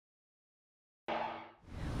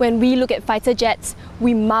When we look at fighter jets,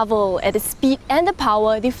 we marvel at the speed and the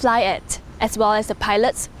power they fly at, as well as the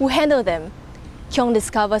pilots who handle them. Keong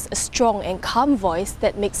discovers a strong and calm voice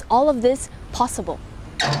that makes all of this possible.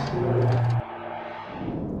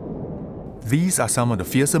 These are some of the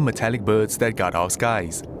fearsome metallic birds that guard our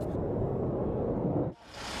skies.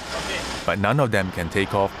 But none of them can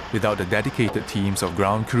take off without the dedicated teams of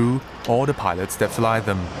ground crew or the pilots that fly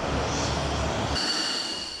them.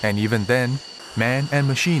 And even then, man and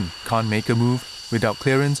machine can't make a move without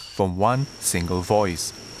clearance from one single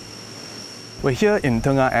voice. We're here in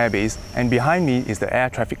Keong Air Base, and behind me is the air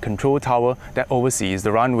traffic control tower that oversees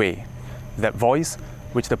the runway. That voice,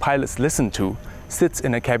 which the pilots listen to, sits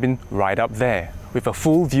in a cabin right up there, with a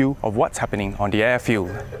full view of what's happening on the airfield.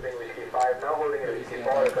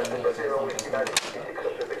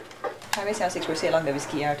 Highway 76, proceed along the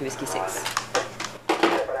Whiskey Air to Whiskey 6.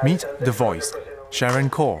 Meet the voice, Sharon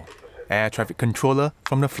Kaur, air traffic controller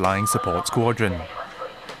from the Flying Support Squadron.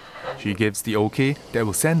 She gives the OK that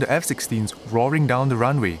will send the F-16s roaring down the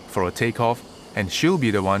runway for a takeoff, and she'll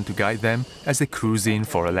be the one to guide them as they cruise in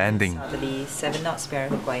for a landing. Southerly 7 knots,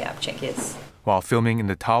 bearing require upcheck, yes. While filming in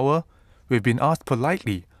the tower, we've been asked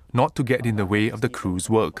politely not to get in the way of the crew's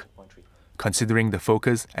work. Considering the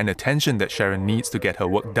focus and attention that Sharon needs to get her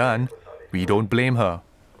work done, we don't blame her.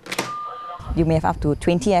 You may have up to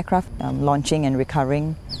 20 aircraft launching and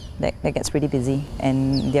recovering. That gets pretty busy,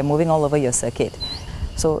 and they're moving all over your circuit.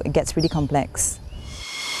 So it gets really complex.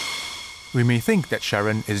 We may think that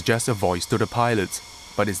Sharon is just a voice to the pilots,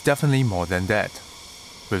 but it's definitely more than that.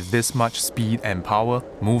 With this much speed and power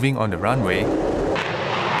moving on the runway,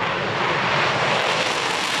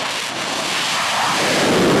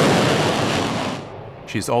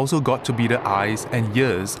 she's also got to be the eyes and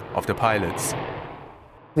ears of the pilots.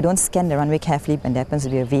 We don't scan the runway carefully when there happens to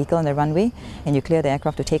be a vehicle on the runway and you clear the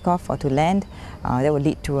aircraft to take off or to land. That will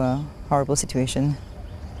lead to a horrible situation.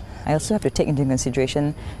 I also have to take into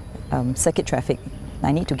consideration circuit traffic.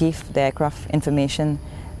 I need to give the aircraft information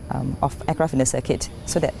of aircraft in the circuit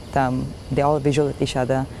so that they're all visual with each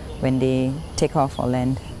other when they take off or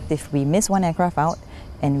land. If we miss one aircraft out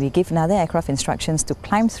and we give another aircraft instructions to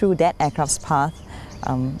climb through that aircraft's path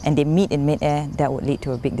and they meet in mid-air, that would lead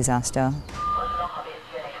to a big disaster.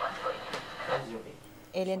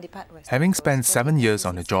 Having spent 7 years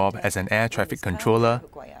on the job as an air traffic controller,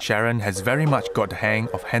 Sharon has very much got the hang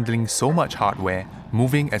of handling so much hardware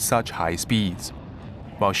moving at such high speeds.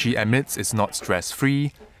 While she admits it's not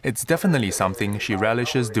stress-free, it's definitely something she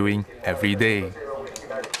relishes doing every day.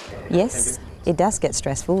 Yes, it does get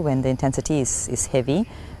stressful when the intensity is heavy,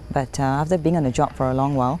 but after being on the job for a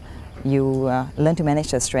long while, you learn to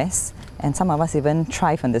manage the stress, and some of us even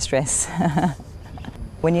thrive on the stress.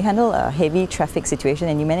 When you handle a heavy traffic situation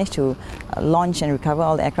and you manage to launch and recover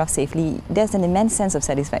all the aircraft safely, there's an immense sense of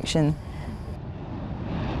satisfaction.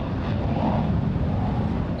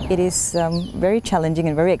 It is very challenging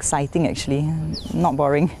and very exciting actually, not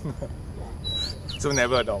boring. So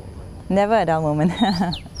never a dull moment? Never a dull moment.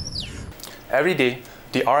 Every day,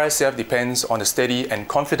 the RSF depends on the steady and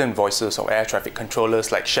confident voices of air traffic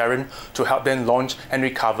controllers like Sharon to help them launch and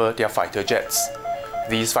recover their fighter jets.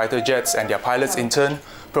 These fighter jets and their pilots in turn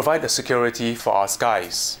provide the security for our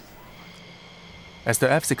skies. As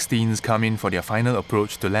the F-16s come in for their final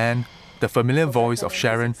approach to land, the familiar voice of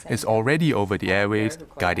Sharon is already over the airwaves,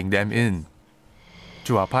 guiding them in.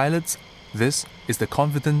 To our pilots, this is the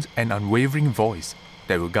confident and unwavering voice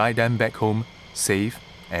that will guide them back home safe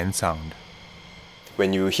and sound.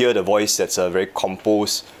 When you hear the voice that's very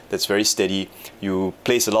composed, that's very steady, you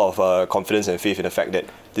place a lot of confidence and faith in the fact that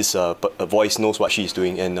this voice knows what she's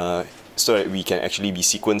doing, and so that we can actually be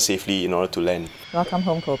sequenced safely in order to land. Welcome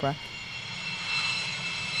home, Cobra.